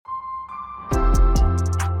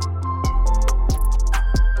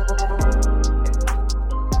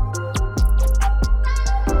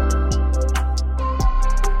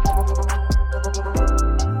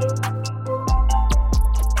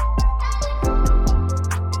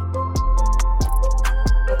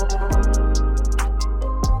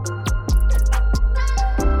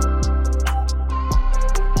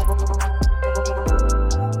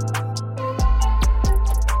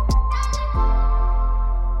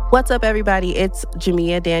What's up, everybody? It's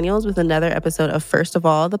Jamia Daniels with another episode of First of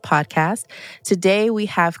All, the podcast. Today, we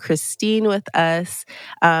have Christine with us.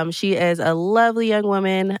 She is a lovely young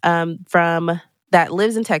woman that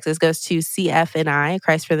lives in Texas, goes to CFNI,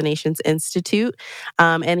 Christ for the Nations Institute.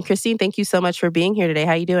 And Christine, thank you so much for being here today.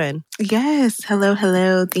 How you doing? Yes.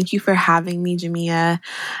 Hello. Thank you for having me, Jamia.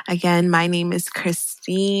 Again, my name is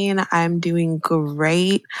Christine. I'm doing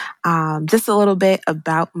great. Just a little bit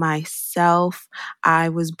about myself. I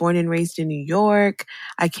was born and raised in New York.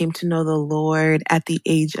 I came to know the Lord at the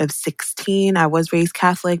age of 16. I was raised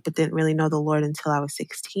Catholic, but didn't really know the Lord until I was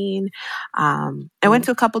 16. I went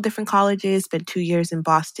to a couple different colleges, spent 2 years in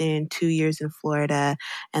Boston, 2 years in Florida,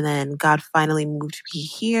 and then God finally moved me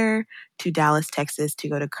here to Dallas, Texas to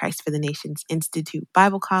go to Christ for the Nations Institute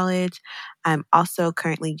Bible College. I'm also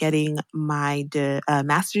currently getting my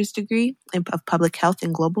master's degree of public health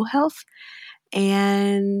and global health.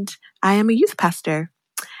 And I am a youth pastor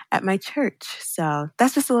at my church. So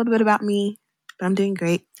that's just a little bit about me, but I'm doing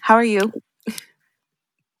great. How are you?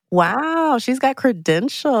 Wow, she's got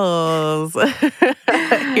credentials.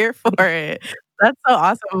 Here for it. That's so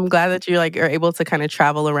awesome. I'm glad that you are able to kind of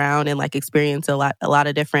travel around and experience a lot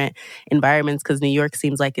of different environments, because New York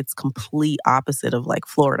seems like it's complete opposite of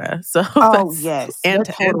Florida. So Oh, that's yes. and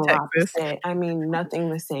The total Texas. opposite. I mean, nothing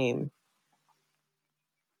the same.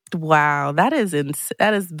 Wow, that is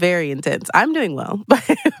very intense. I'm doing well,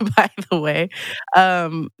 by the way.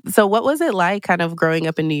 So what was it like kind of growing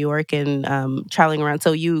up in New York and traveling around?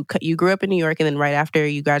 So you grew up in New York, and then right after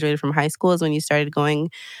you graduated from high school is when you started going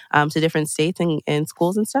to different states and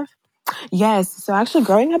schools and stuff? Yes. So actually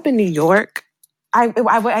growing up in New York, I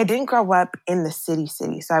didn't grow up in the city.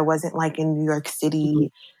 So I wasn't in New York Mhm.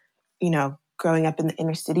 City, growing up in the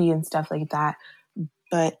inner city and stuff like that.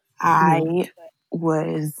 But Mhm. I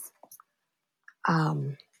was,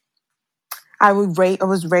 um, I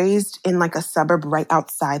was raised in a suburb right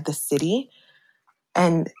outside the city.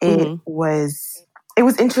 And Mhm. it was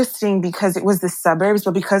interesting because it was the suburbs,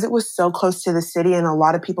 but because it was so close to the city and a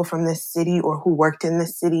lot of people from this city or who worked in the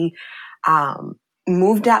city, um,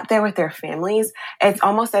 moved out there with their families. It's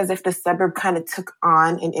almost as if the suburb kind of took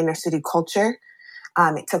on an inner city culture.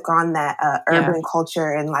 It took on that Yeah. urban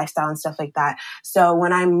culture and lifestyle and stuff like that. So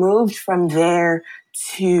when I moved from there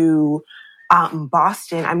to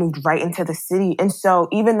Boston, I moved right into the city. And so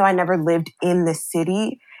even though I never lived in the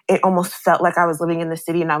city, it almost felt like I was living in the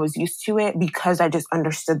city and I was used to it because I just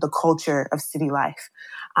understood the culture of city life.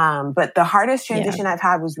 But the hardest Yeah. transition I've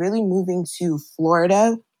had was really moving to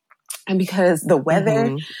Florida. And because the weather,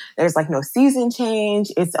 Mhm. there's no season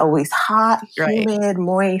change. It's always hot, Right. humid,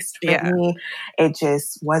 moist, Yeah. rainy. It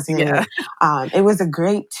just wasn't Yeah. it. It was a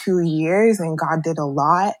great 2 years and God did a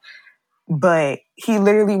lot, but he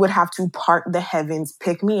literally would have to part the heavens,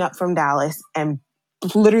 pick me up from Dallas and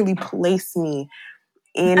literally place me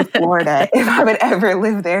in Florida if I would ever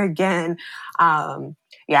live there again.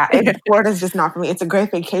 Florida's just not for me. It's a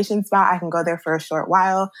great vacation spot. I can go there for a short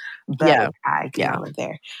while, but Yeah. I Yeah. cannot live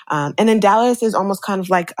there. And then Dallas is almost kind of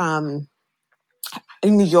like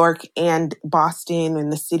in New York and Boston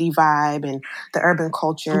and the city vibe and the urban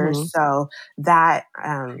culture. Mhm. So that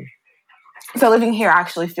so living here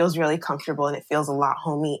actually feels really comfortable and it feels a lot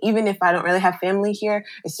homey. Even if I don't really have family here,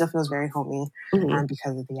 it still feels very homey Mhm.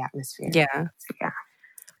 because of the atmosphere. Yeah. So, yeah.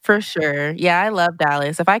 For sure. Yeah, I love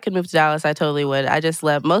Dallas. If I could move to Dallas, I totally would. I just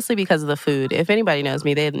love, mostly because of the food. If anybody knows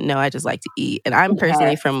me, they know I just like to eat. And Yes.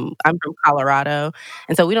 I'm from Colorado.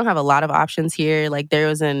 And so we don't have a lot of options here. There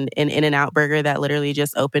was an In-N-Out burger that literally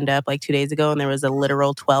just opened up 2 days ago, and there was a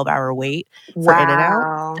literal 12-hour wait for In-N-Out.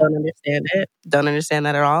 Wow. Don't understand it. Don't understand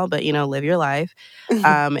that at all, but live your life.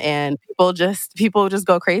 And people just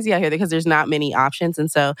go crazy out here because there's not many options. And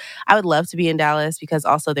so I would love to be in Dallas because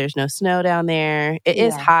also there's no snow down there. It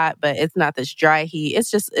is Yeah. hot, but it's not this dry heat. It's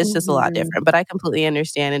just a lot Mhm. different. But I completely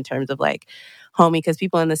understand in terms of homie, because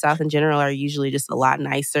people in the South in general are usually just a lot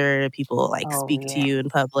nicer. People Oh, speak to yeah. you in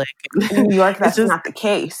public. In New York, It's that's just not the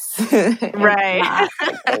case. It's right. not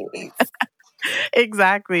the case.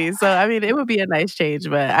 Exactly. So I mean, it would be a nice change,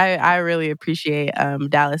 but I really appreciate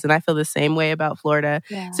Dallas, and I feel the same way about Florida.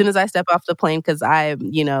 As Yeah. soon as I step off the plane, because I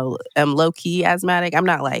am low key asthmatic. I'm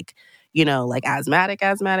not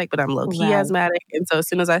asthmatic, but I'm low key Right. asthmatic, and so as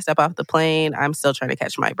soon as I step off the plane, I'm still trying to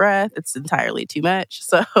catch my breath. It's entirely too much.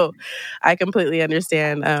 So I completely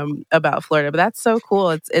understand about Florida, but that's so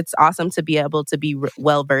cool. It's awesome to be able to be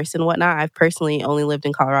well versed and whatnot. I've personally only lived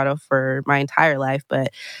in Colorado for my entire life,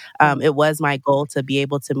 but it was my goal to be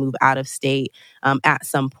able to move out of state at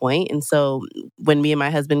some point. And so when me and my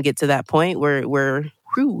husband get to that point,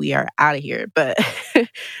 we are out of here. But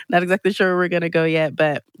not exactly sure where we're gonna go yet.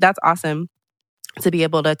 But that's awesome. to be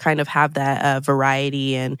able to kind of have that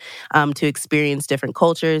variety and to experience different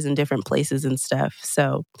cultures and different places and stuff.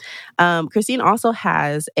 So Christine also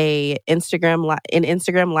has an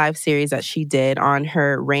Instagram live series that she did on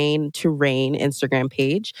her Rain to Rain Instagram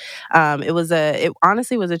page. It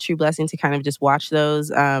honestly was a true blessing to kind of just watch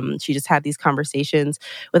those. She just had these conversations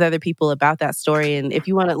with other people about that story. And if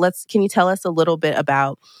you want to, can you tell us a little bit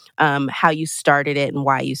about how you started it and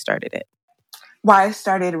why you started it? Why I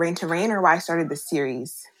started Rain to Rain, or why I started the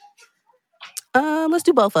series? Let's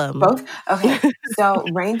do both of them. Both? Okay. So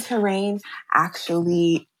Rain to Rain,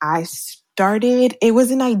 actually, it was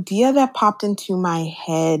an idea that popped into my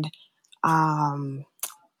head. When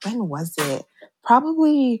was it?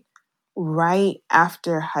 Probably right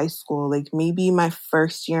after high school, like maybe my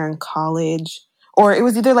first year in college, or it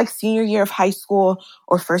was either like senior year of high school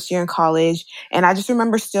or first year in college. And I just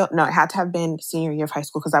remember it had to have been senior year of high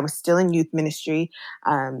school because I was still in youth ministry.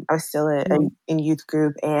 I was still in youth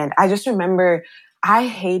group. And I just remember I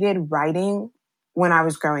hated writing when I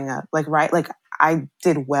was growing up. Like I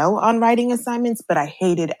did well on writing assignments, but I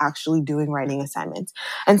hated actually doing writing assignments.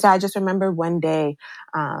 And so I just remember one day,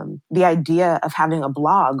 the idea of having a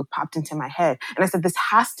blog popped into my head. And I said, this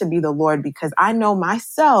has to be the Lord, because I know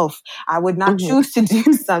myself, I would not choose to do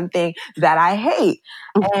something that I hate.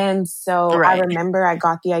 And so I remember I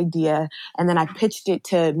got the idea, and then I pitched it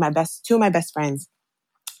to two of my best friends.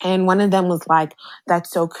 And one of them was like, that's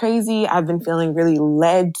so crazy. I've been feeling really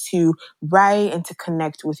led to write and to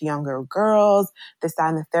connect with younger girls, this, that,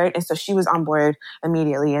 and the third. And so she was on board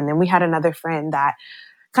immediately. And then we had another friend that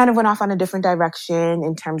kind of went off on a different direction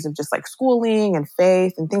in terms of just like schooling and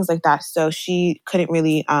faith and things like that. So she couldn't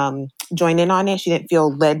really join in on it. She didn't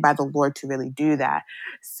feel led by the Lord to really do that.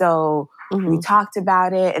 So we talked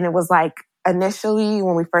about it, and it was like, initially,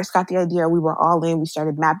 when we first got the idea, we were all in, we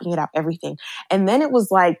started mapping it out, everything. And then it was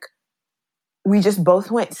like, we just both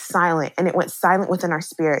went silent, and it went silent within our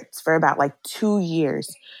spirits for about like 2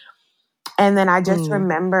 years. And then I just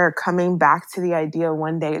remember coming back to the idea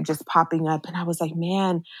one day, just popping up, and I was like,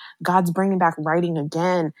 man, God's bringing back writing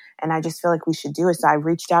again. And I just feel like we should do it. So I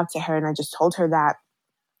reached out to her and I just told her that.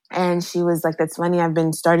 And she was like, that's funny. I've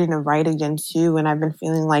been starting to write again too. And I've been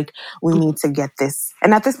feeling like we need to get this.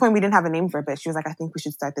 And at this point, we didn't have a name for it, but she was like, I think we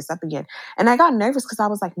should start this up again. And I got nervous because I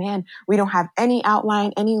was like, man, we don't have any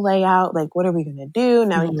outline, any layout. Like, what are we going to do?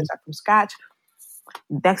 Now we have to start from scratch.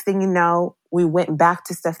 Next thing you know, we went back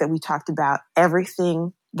to stuff that we talked about,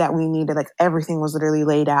 everything that we needed, like everything was literally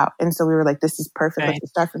laid out. And so we were like, this is perfect. Let's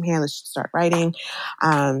start from here. Let's just start writing.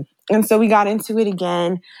 And so we got into it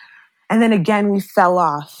again. And then again, we fell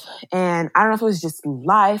off. And I don't know if it was just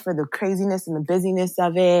life or the craziness and the busyness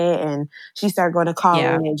of it. And she started going to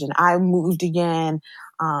college and I moved again.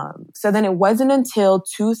 So then it wasn't until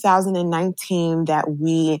 2019 that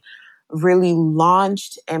we really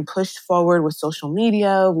launched and pushed forward with social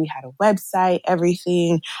media. We had a website,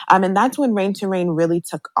 everything. And that's when Rain to Rain really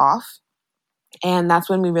took off. And that's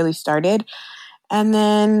when we really started. And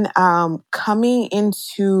then coming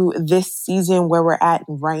into this season where we're at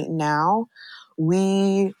right now,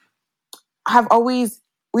 we've always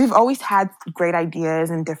had great ideas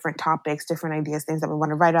and different topics, different ideas, things that we want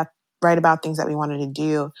to write about, things that we wanted to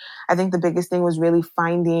do. I think the biggest thing was really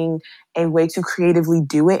finding a way to creatively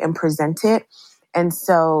do it and present it. And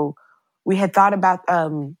so we had thought about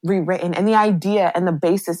Rewritten, and the idea and the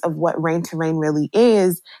basis of what Rain to Rain really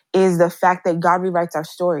is the fact that God rewrites our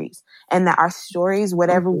stories, and that our stories,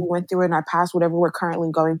 whatever we went through in our past, whatever we're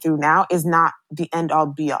currently going through now, is not the end all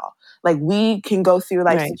be all. Like, we can go through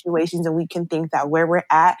life situations and we can think that where we're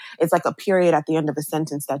at, it's like a period at the end of a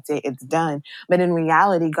sentence. That's it. It's done. But in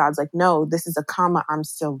reality, God's like, no, this is a comma. I'm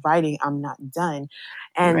still writing. I'm not done.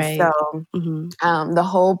 And so the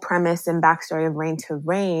whole premise and backstory of Rain to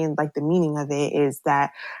Rain, like the meaning of it is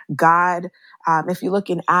that God, if you look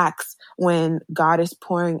in Acts, when God is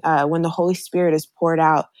when the Holy Spirit is poured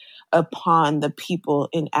out upon the people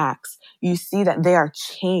in Acts, you see that they are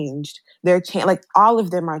changed. Like all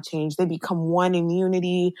of them are changed. They become one in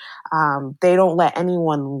unity. They don't let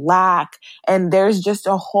anyone lack. And there's just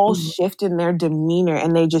a whole shift in their demeanor,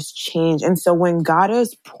 and they just change. And so when God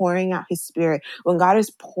is pouring out his Spirit, when God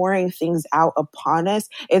is pouring things out upon us,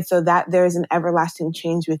 it's so that there's an everlasting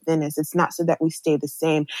change within us. It's not so that we stay the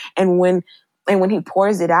same. And when he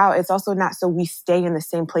pours it out, it's also not so we stay in the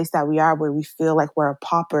same place that we are, where we feel like we're a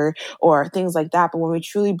pauper or things like that. But when we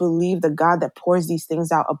truly believe the God that pours these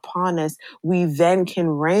things out upon us, we then can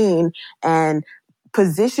reign and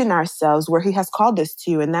position ourselves where he has called us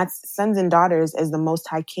to, and that's sons and daughters as the Most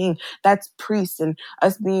High King. That's priests and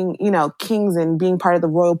us being, kings and being part of the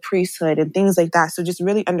royal priesthood and things like that. So just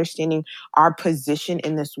really understanding our position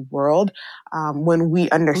in this world when we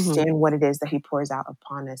understand what it is that he pours out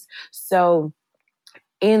upon us. So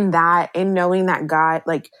in knowing that God,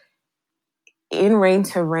 in Reign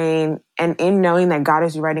to Reign, and in knowing that God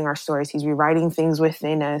is rewriting our stories, he's rewriting things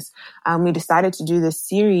within us, we decided to do this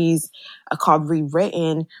series called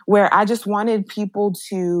Rewritten, where I just wanted people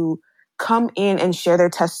to come in and share their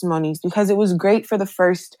testimonies, because it was great for the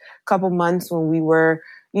first couple months when we were,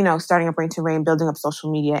 starting up Reign to Reign, building up social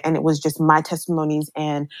media, and it was just my testimonies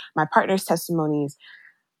and my partner's testimonies.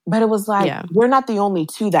 But it was we're not the only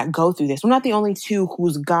two that go through this. We're not the only two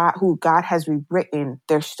who God has rewritten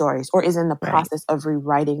their stories or is in the process of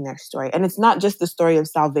rewriting their story. And it's not just the story of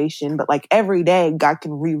salvation, but every day God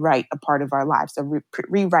can rewrite a part of our lives, so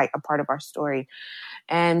rewrite a part of our story.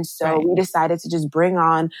 And so we decided to just bring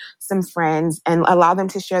on some friends and allow them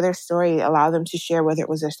to share their story, allow them to share whether it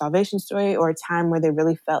was their salvation story or a time where they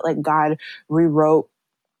really felt like God rewrote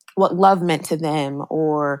what love meant to them,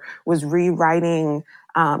 or was rewriting,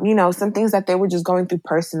 some things that they were just going through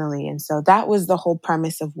personally. And so that was the whole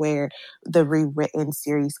premise of where the Rewritten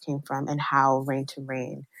series came from and how Reign to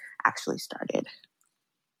Reign actually started.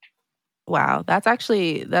 Wow, that's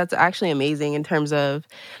actually amazing in terms of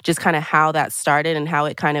just kind of how that started and how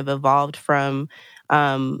it kind of evolved from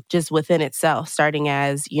just within itself, starting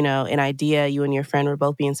as, an idea you and your friend were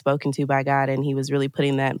both being spoken to by God, and he was really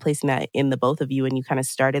placing that in the both of you, and you kind of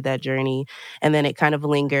started that journey. And then it kind of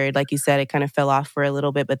lingered, like you said, it kind of fell off for a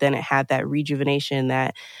little bit, but then it had that rejuvenation,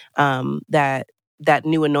 that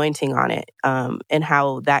new anointing on it, and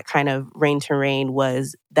how that kind of Reign to Reign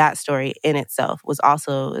was, that story in itself is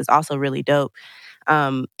also really dope.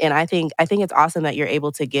 And I think it's awesome that you're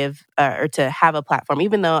able to give or to have a platform,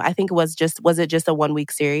 even though I think was it just a 1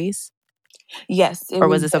 week series? Yes, or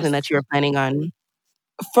was it something that you were planning on?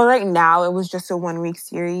 For right now, it was just a 1 week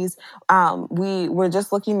series. We were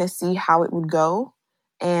just looking to see how it would go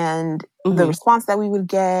and the response that we would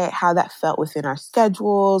get, how that felt within our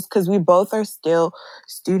schedules, because we both are still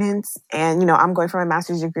students. And, I'm going for my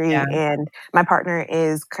master's degree and my partner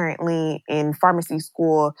is currently in pharmacy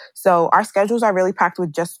school. So our schedules are really packed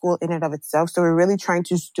with just school in and of itself. So we're really trying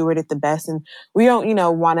to steward it the best. And we don't,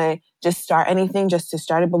 want to just start anything just to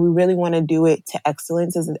start it, but we really want to do it to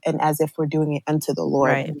excellence and as if we're doing it unto the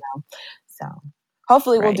Lord. Right. So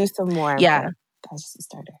hopefully we'll do some more. Yeah. But that's just a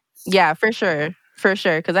starter. Yeah, for sure. For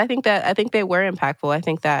sure. Because I think they were impactful. I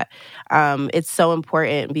think that it's so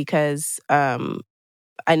important because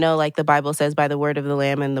I know, the Bible says, by the word of the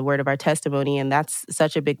Lamb and the word of our testimony, and that's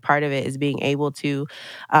such a big part of it, is being able to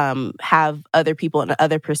have other people and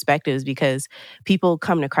other perspectives, because people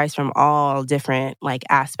come to Christ from all different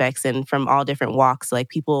aspects and from all different walks.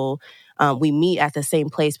 People, we meet at the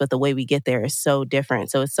same place, but the way we get there is so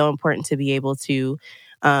different. So it's so important to be able to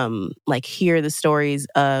hear the stories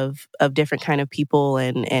of different kind of people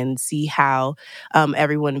and see how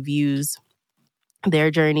everyone views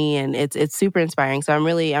their journey, and it's super inspiring. So I'm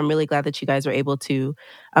really glad that you guys were able to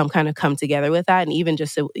kind of come together with that. And even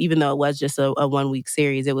though it was just a 1 week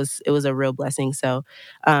series, it was a real blessing. So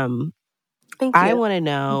Thank you. I want to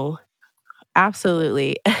know,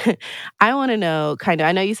 absolutely. I want to know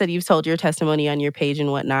I know you said you've told your testimony on your page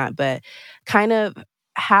and whatnot, but kind of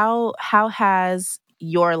how has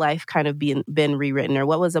your life kind of been rewritten, or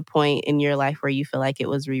what was a point in your life where you feel like it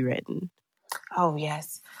was rewritten? Oh,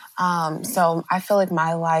 yes. So I feel like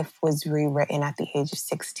my life was rewritten at the age of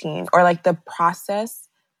 16, or the process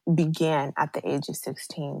began at the age of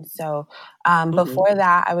 16. So before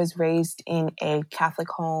that, I was raised in a Catholic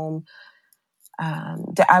home.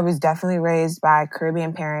 I was definitely raised by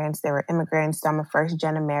Caribbean parents. They were immigrants. So I'm a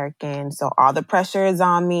first-gen American. So all the pressure is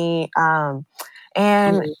on me.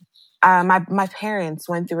 My parents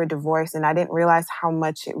went through a divorce, and I didn't realize how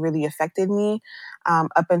much it really affected me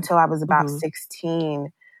up until I was about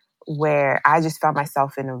 16, where I just found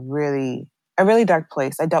myself in a really dark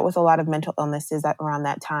place. I dealt with a lot of mental illnesses around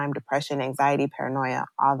that time: depression, anxiety, paranoia,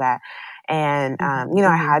 all that. And,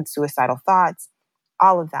 I had suicidal thoughts,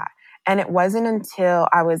 all of that. And it wasn't until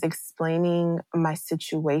I was explaining my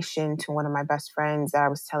situation to one of my best friends that I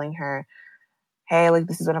was telling her, hey,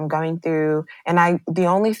 this is what I'm going through. And the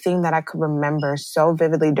only thing that I could remember so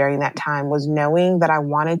vividly during that time was knowing that I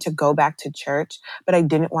wanted to go back to church, but I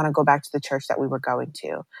didn't want to go back to the church that we were going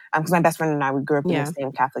to. Because my best friend and I, we grew up in the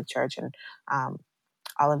same Catholic church and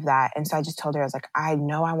all of that. And so I just told her, I was like, I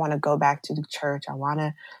know I want to go back to the church. I want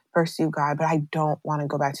to pursue God, but I don't want to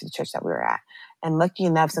go back to the church that we were at. And lucky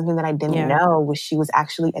enough, something that I didn't Yeah. know was she was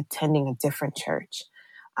actually attending a different church.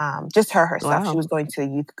 Just herself. She Wow. was going to a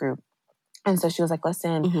youth group. And so she was like,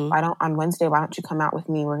 listen, Hmm. on Wednesday, why don't you come out with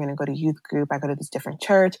me? We're going to go to youth group. I go to this different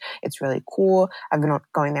church. It's really cool. I've been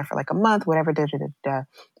going there for like a month, whatever, da, da, da, da.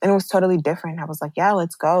 And it was totally different. I was like, yeah,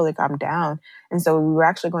 let's go. Like, I'm down. And so we were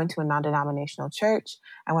actually going to a non-denominational church.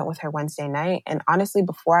 I went with her Wednesday night. And honestly,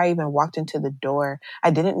 before I even walked into the door, I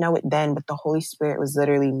didn't know it then, but the Holy Spirit was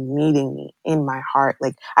literally meeting me in my heart.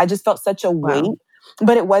 Like, I just felt such a weight. Wow.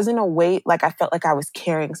 But it wasn't a weight like I felt like I was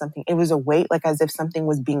carrying something. It was a weight like as if something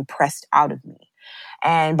was being pressed out of me.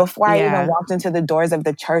 And before I even Yeah. walked into the doors of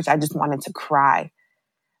the church, I just wanted to cry.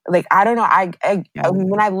 Like, I don't know. I Yeah.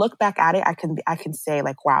 when I look back at it, I can say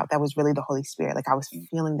like, wow, that was really the Holy Spirit. Like, I was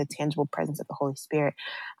feeling the tangible presence of the Holy Spirit.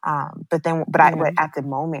 But Yeah. at the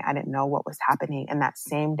moment, I didn't know what was happening. And that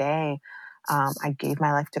same day, I gave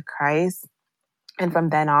my life to Christ. And from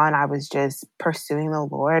then on, I was just pursuing the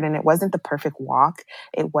Lord. And it wasn't the perfect walk.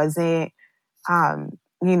 It wasn't,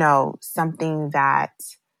 something that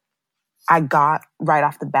I got right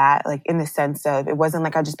off the bat, like in the sense of it wasn't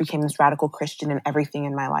like I just became this radical Christian and everything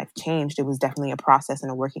in my life changed. It was definitely a process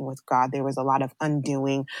and a working with God. There was a lot of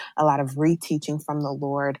undoing, a lot of reteaching from the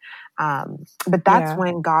Lord. But that's Yeah.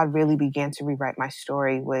 when God really began to rewrite my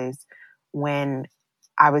story, was when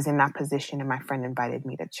I was in that position and my friend invited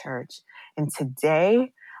me to church. And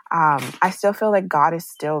today, I still feel like God is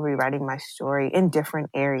still rewriting my story in different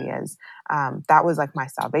areas. That was like my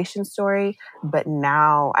salvation story. But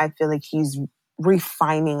now I feel like he's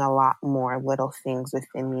refining a lot more little things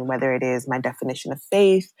within me, whether it is my definition of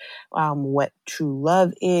faith, what true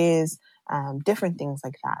love is, different things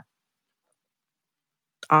like that.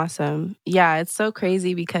 Awesome. Yeah, it's so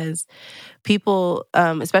crazy because people,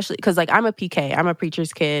 especially because like I'm a PK, I'm a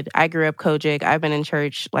preacher's kid. I grew up Kojic. I've been in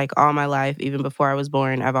church like all my life, even before I was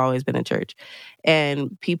born. I've always been in church,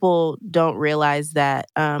 and people don't realize that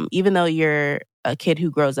even though you're a kid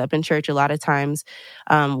who grows up in church, a lot of times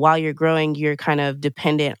while you're growing, you're kind of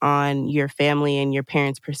dependent on your family and your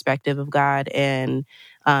parents' perspective of God and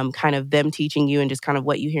kind of them teaching you and just kind of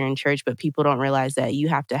what you hear in church. But people don't realize that you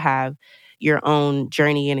have to have your own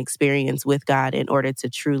journey and experience with God in order to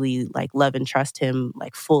truly like love and trust him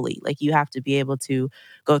like fully. Like you have to be able to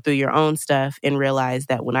go through your own stuff and realize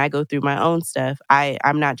that when I go through my own stuff,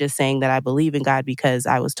 I'm not just saying that I believe in God because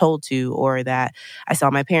I was told to or that I saw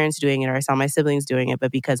my parents doing it or I saw my siblings doing it,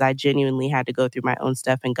 but because I genuinely had to go through my own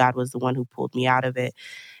stuff and God was the one who pulled me out of it.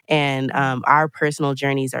 And our personal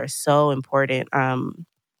journeys are so important.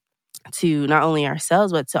 To not only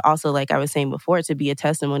ourselves, but to also, like I was saying before, to be a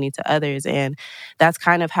testimony to others. And that's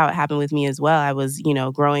kind of how it happened with me as well. I was,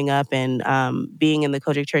 growing up and being in the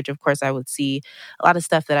Kojic church, of course, I would see a lot of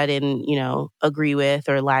stuff that I didn't, agree with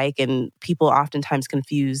or like. And people oftentimes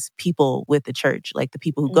confuse people with the church, like the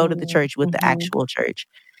people who go to the church with the Mm-hmm. actual church.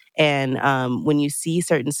 And when you see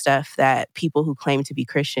certain stuff that people who claim to be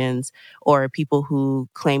Christians or people who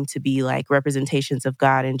claim to be like representations of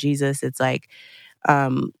God and Jesus, it's like,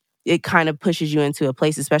 um, it kind of pushes you into a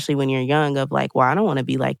place, especially when you're young, of like, well, I don't want to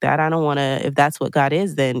be like that. I don't want to, if that's what God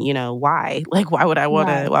is, then, why? Like, Right, why would I want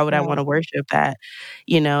right. to worship that?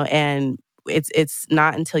 And it's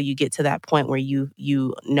not until you get to that point where you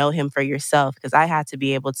know him for yourself. Because I had to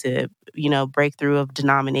be able to, break through of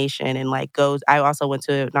denomination and like I also went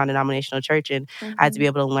to a non-denominational church and I had to be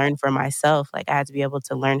Mm-hmm. able to learn for myself. Like I had to be able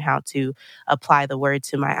to learn how to apply the word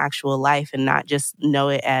to my actual life and not just know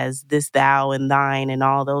it as this, thou, and thine and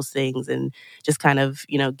all those things and just kind of,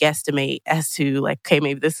 guesstimate as to like, okay,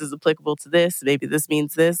 maybe this is applicable to this, maybe this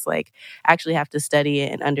means this. Like actually have to study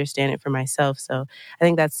it and understand it for myself. So I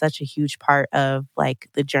think that's such a huge part of like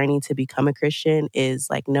the journey to become a Christian is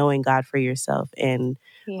like knowing God for yourself and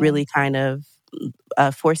really Yes. kind of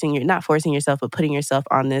not forcing yourself, but putting yourself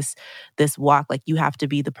on this walk. Like you have to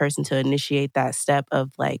be the person to initiate that step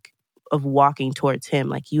of walking towards him.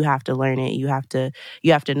 Like you have to learn it. You have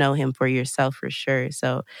to know him for yourself for sure.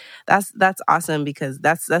 So that's awesome because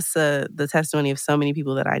that's the testimony of so many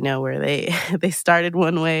people that I know where they they started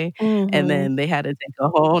one way and Mm-hmm. then they had to take a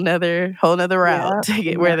whole nother route Yep. to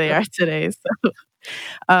get where they Yep. are today. So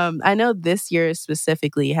I know this year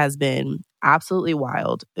specifically has been absolutely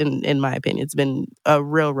wild in my opinion. It's been a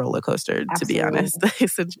real roller coaster, to be honest. Absolutely.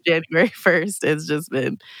 Since January 1st, it's just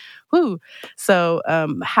been whoo. So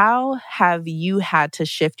how have you had to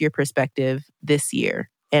shift your perspective this year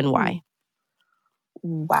and Hmm. why?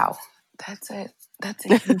 Wow. That's a that's a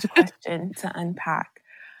huge question to unpack.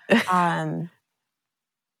 Um,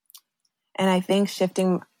 and I think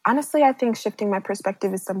shifting my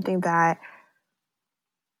perspective is something that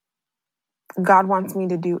God wants me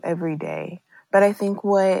to do every day. But I think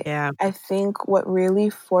Yeah. what really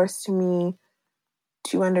forced me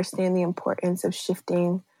to understand the importance of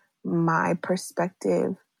shifting my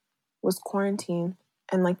perspective was quarantine,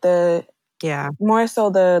 and like the Yeah. more so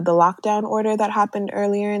the lockdown order that happened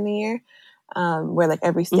earlier in the year, where like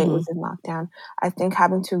every state Mhm. was in lockdown. I think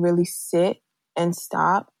having to really sit and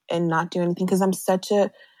stop and not do anything, because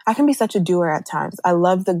I can be such a doer at times. I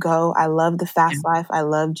love the go. I love the Yeah. fast life. I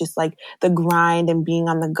love just like the grind and being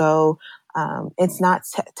on the go. It's not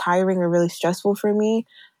tiring or really stressful for me.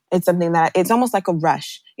 It's something that it's almost like a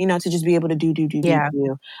rush, to just be able to Yeah.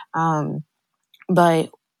 do. But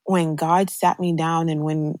when God sat me down, and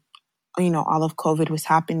when all of COVID was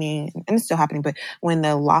happening, and it's still happening, but when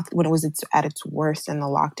when it was at its worst and the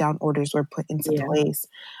lockdown orders were put into Yeah. place,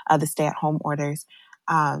 the stay-at-home orders,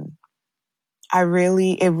 um, it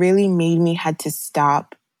really made me had to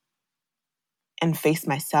stop and face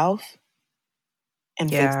myself and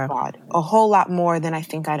face Yeah. God a whole lot more than I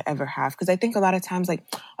think I'd ever have. Because I think a lot of times, like,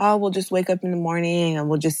 oh, we'll just wake up in the morning and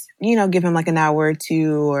we'll just, give him like an hour or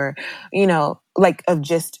two, or, like of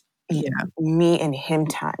just Yeah. me and him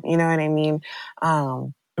time. You know what I mean?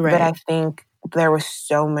 But I Right. think there was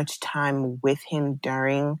so much time with him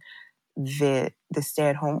during the stay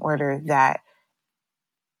at home order that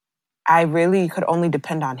I really could only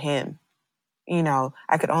depend on him.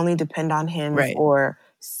 I could only depend on him Right. for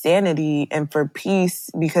sanity and for peace,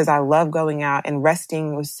 because I love going out, and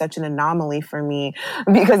resting was such an anomaly for me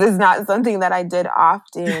because it's not something that I did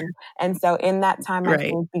often. And so in that time, I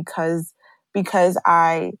Right. think because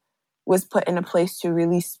I was put in a place to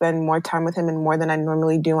really spend more time with him, and more than I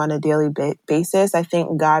normally do on a daily basis, I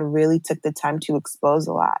think God really took the time to expose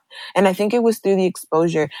a lot. And I think it was through the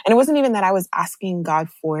exposure, and it wasn't even that I was asking God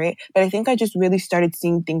for it, but I think I just really started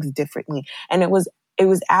seeing things differently. And it was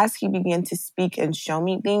as he began to speak and show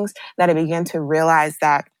me things that I began to realize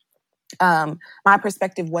that my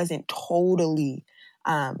perspective wasn't totally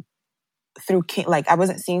like I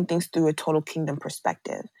wasn't seeing things through a total kingdom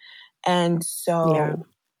perspective. And Yeah. so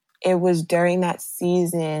it was during that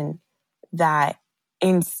season that,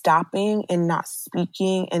 in stopping and not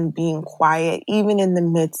speaking and being quiet, even in the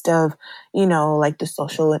midst of, like the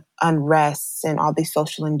social unrests and all these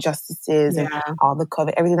social injustices and Yeah. all the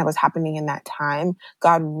COVID, everything that was happening in that time,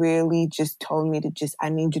 God really just told me I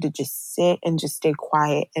need you to just sit and just stay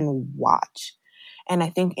quiet and watch. And I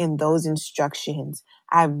think in those instructions,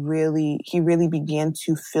 he really began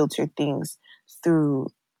to filter things through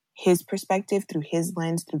his perspective, through his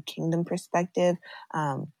lens, through kingdom perspective.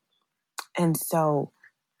 And so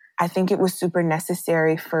I think it was super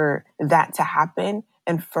necessary for that to happen,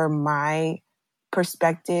 and for my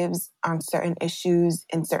perspectives on certain issues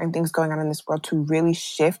and certain things going on in this world to really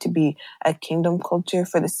shift to be a kingdom culture,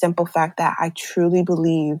 for the simple fact that I truly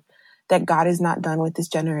believe that God is not done with this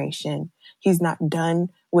generation. He's not done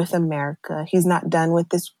with America. He's not done with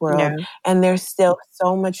this world. Yeah. And there's still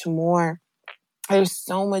so much more. There's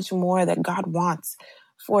so much more that God wants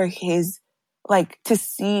for his, like, to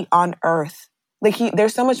see on earth. Like,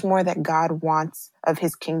 there's so much more that God wants of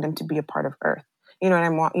his kingdom to be a part of earth. You know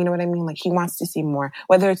what I mean? Like, he wants to see more,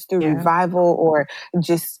 whether it's through Yeah. revival or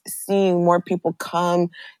just seeing more people come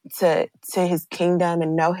to his kingdom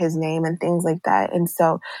and know his name and things like that. And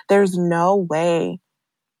so there's no way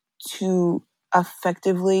to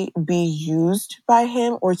effectively be used by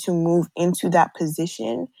him or to move into that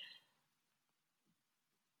position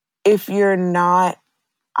if you're not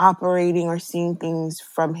operating or seeing things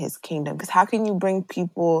from his kingdom. Because how can you bring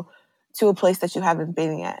people to a place that you haven't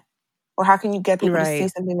been yet? Or how can you get people to see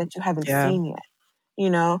Right. something that you haven't Yeah. seen yet? You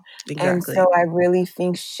know? And Exactly. so I really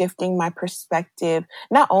think shifting my perspective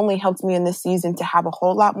not only helped me in this season to have a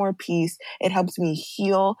whole lot more peace, it helps me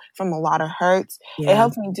heal from a lot of hurts. It Yeah.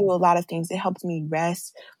 helps me do a lot of things. It helps me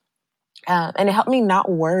rest. And it helped me not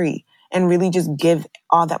worry and really just give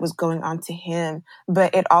all that was going on to him.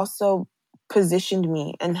 But it also positioned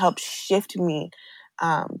me and helped shift me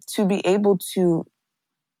to be able to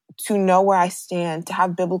know where I stand, to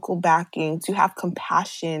have biblical backing, to have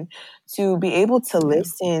compassion, to be able to Yeah.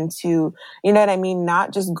 listen, to, you know what I mean?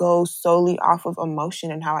 Not just go solely off of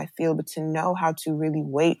emotion and how I feel, but to know how to really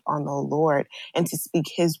wait on the Lord and to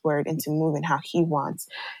speak his word and to move in how he wants.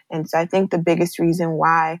 And so I think the biggest reason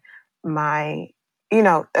why my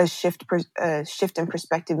a shift in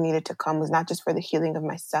perspective needed to come was not just for the healing of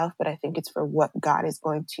myself, but I think it's for what God is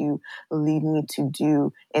going to lead me to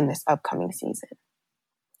do in this upcoming season.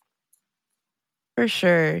 For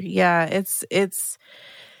sure. Yeah. It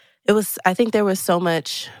was, I think there was so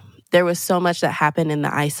much that happened in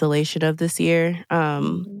the isolation of this year.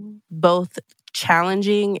 Mhm. Both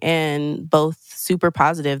challenging and both super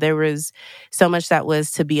positive. There was so much that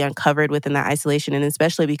was to be uncovered within that isolation, and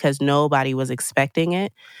especially because nobody was expecting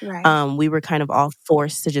it. Right. We were kind of all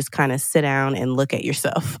forced to just kind of sit down and look at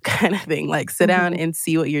yourself, kind of thing. Like sit down and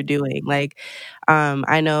see what you're doing. Like,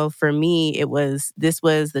 I know for me, this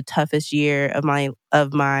was the toughest year of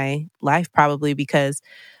my life, probably because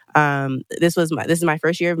this is my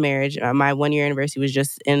first year of marriage. My 1 year anniversary was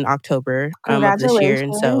just in October of this year,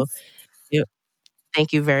 and so Congratulations. it,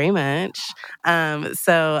 thank you very much.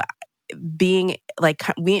 So being like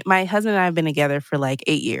my husband and I have been together for like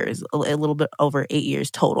 8 years, a little bit over 8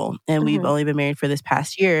 years total, and we've only been married for this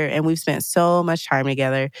past year, and we've spent so much time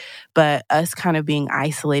together. But us kind of being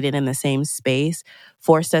isolated in the same space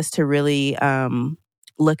forced us to really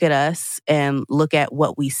look at us and look at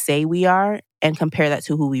what we say we are and compare that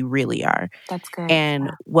to who we really are. That's good. And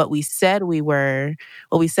Yeah. what we said we were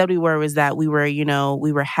was that we were,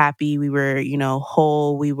 we were happy, we were,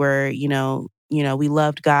 whole, we were, we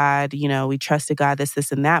loved God, we trusted God,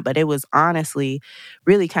 this and that. But it was honestly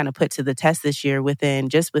really kind of put to the test this year within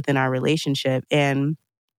our relationship. And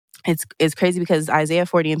it's crazy because Isaiah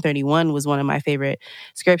 40:31 was one of my favorite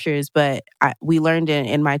scriptures, but we learned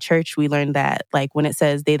in my church, we learned that like when it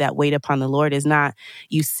says they that wait upon the Lord is not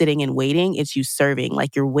you sitting and waiting, it's you serving.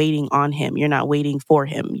 Like you're waiting on him. You're not waiting for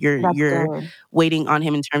him. That's You're good. waiting on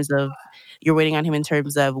him in terms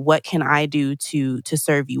of what can I do to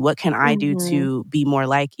serve you? What can I do to be more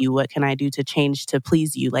like you? What can I do to change to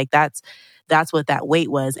please you? Like that's what that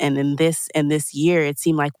wait was. And in this year, it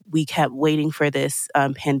seemed like we kept waiting for this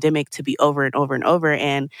pandemic to be over and over and over.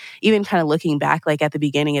 And even kind of looking back, like at the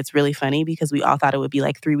beginning, it's really funny because we all thought it would be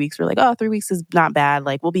like 3 weeks. We're like, oh, 3 weeks is not bad.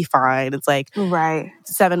 Like we'll be fine. It's like Right.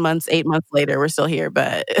 7 months, 8 months later, we're still here,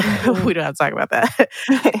 but we don't have to talk about that.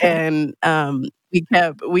 And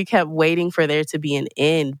we kept waiting for there to be an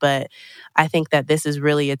end. But I think that this is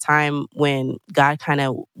really a time when God kind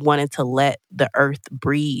of wanted to let the earth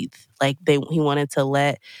breathe. Like he wanted to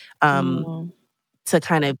let Mm, to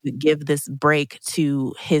kind of give this break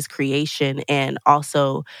to his creation, and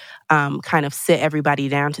also kind of sit everybody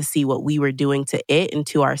down to see what we were doing to it and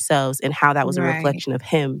to ourselves, and how that was a right. reflection of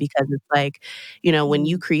him. Because it's like, when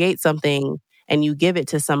you Mm, create something and you give it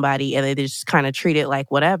to somebody and they just kind of treat it like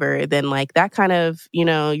whatever, then like that kind of,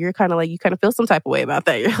 you're kind of like, you kind of feel some type of way about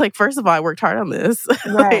that. You're like, first of all, I worked hard on this. Like,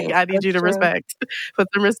 right. I need you That's to true. put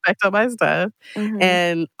some respect on my stuff. Hmm.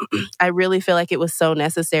 And I really feel like it was so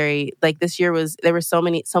necessary. Like this year there was so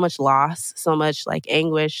much loss, so much like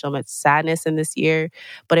anguish, so much sadness in this year,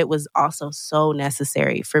 but it was also so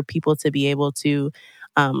necessary for people to be able to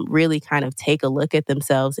really kind of take a look at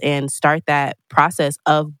themselves and start that process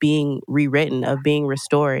of being rewritten, of being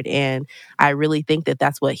restored. And I really think that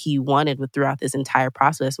that's what he wanted throughout this entire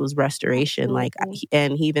process was restoration. Like, Absolutely.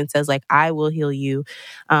 and he even says like, I will heal you,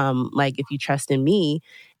 like if you trust in me.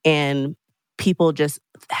 And people just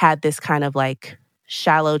had this kind of like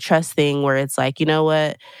shallow trust thing where it's like, you know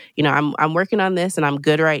what, I'm working on this and I'm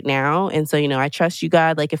good right now. And so, I trust you,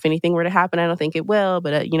 God. Like if anything were to happen, I don't think it will,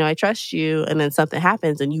 but I trust you. And then something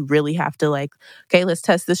happens and you really have to like, okay, let's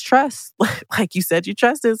test this trust. Like you said, you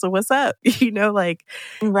trusted. So what's up? Like,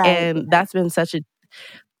 Right. and that's been such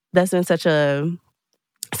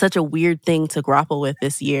a weird thing to grapple with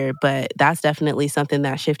this year, but that's definitely something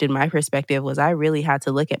that shifted my perspective. Was I really had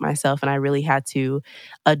to look at myself and I really had to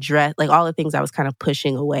address like all the things I was kind of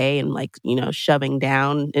pushing away and like, shoving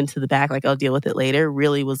down into the back, like I'll deal with it later,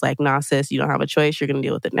 really was like, nah, sis, you don't have a choice. You're going to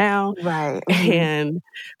deal with it now. Right. And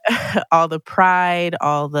all the pride,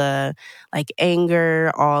 all the like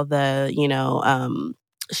anger, all the,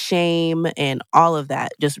 shame and all of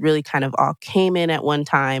that just really kind of all came in at one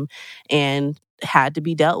time and had to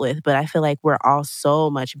be dealt with. But I feel like we're all so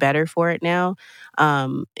much better for it now,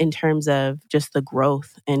 in terms of just the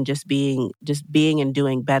growth and just being and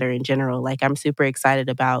doing better in general. Like I'm super excited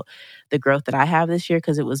about the growth that I have this year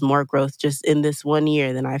because it was more growth just in this 1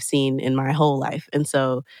 year than I've seen in my whole life. And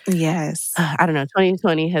so Yes. I don't know,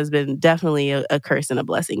 2020 has been definitely a curse and a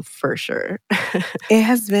blessing for sure. It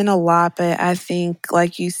has been a lot, but I think,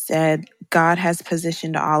 like you said, God has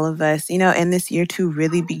positioned all of us, in this year to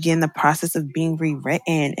really begin the process of being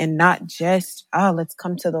rewritten and not just, oh, let's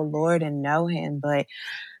come to the Lord and know Him. But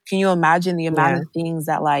can you imagine the amount Yeah, of things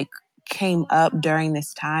that like came up during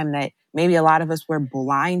this time that maybe a lot of us were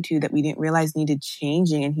blind to that we didn't realize needed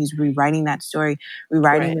changing? And He's rewriting that story,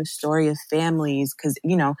 rewriting right. the story of families because,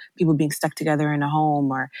 people being stuck together in a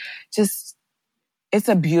home or just it's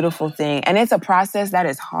a beautiful thing. And it's a process that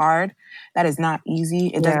is hard. That is not easy.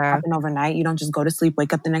 It doesn't Yeah, happen overnight. You don't just go to sleep,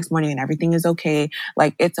 wake up the next morning and everything is okay.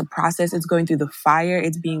 Like, it's a process. It's going through the fire.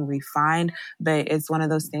 It's being refined. But it's one of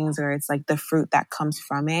those things where it's like the fruit that comes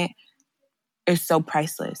from it is so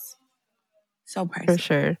priceless. So for priceless.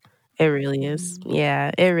 sure. It really is.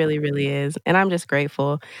 Yeah, it really, really is. And I'm just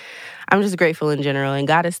grateful. I'm just grateful in general. And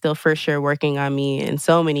God is still for sure working on me in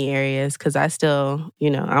so many areas because I still,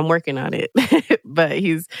 I'm working on it. But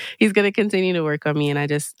He's going to continue to work on me. And I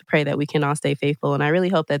just pray that we can all stay faithful. And I really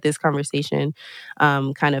hope that this conversation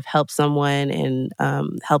kind of helps someone and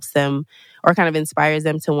helps them or kind of inspires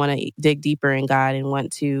them to want to dig deeper in God and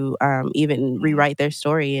want to even rewrite their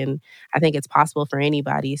story. And I think it's possible for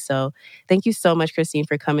anybody. So thank you so much, Christine,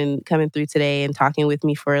 for coming through today and talking with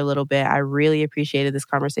me for a little bit. I really appreciated this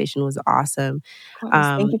conversation. It was awesome. Of course.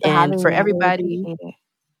 Thank you for And having for me. I really everybody, appreciate it.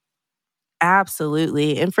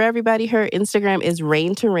 absolutely. And for everybody, her Instagram is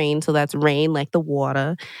Rain to Rain. So that's rain like the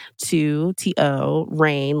water, to T-O,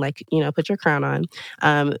 rain, like, put your crown on.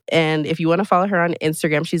 And if you want to follow her on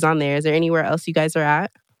Instagram, she's on there. Is there anywhere else you guys are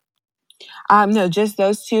at? No, just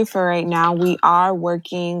those two for right now. We are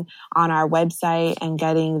working on our website and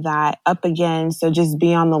getting that up again. So just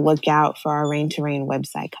be on the lookout for our Rain to Rain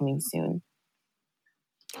website coming soon.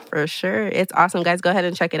 For sure. It's awesome. Guys, go ahead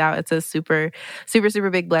and check it out. It's a super, super, super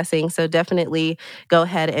big blessing. So definitely go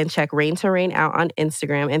ahead and check Rain to Rain out on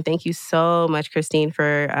Instagram. And thank you so much, Christine,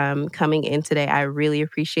 for coming in today. I really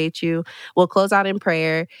appreciate you. We'll close out in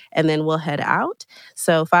prayer and then we'll head out.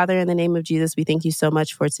 So, Father, in the name of Jesus, we thank you so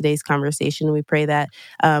much for today's conversation. We pray that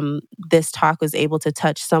this talk was able to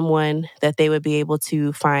touch someone, that they would be able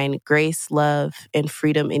to find grace, love, and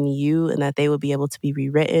freedom in you, and that they would be able to be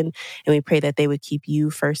rewritten. And we pray that they would keep you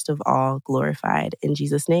first of all glorified. In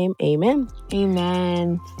Jesus' name, amen.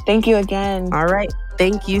 Amen. Thank you again. All right.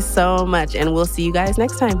 Thank you so much. And we'll see you guys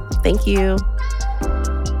next time. Thank you.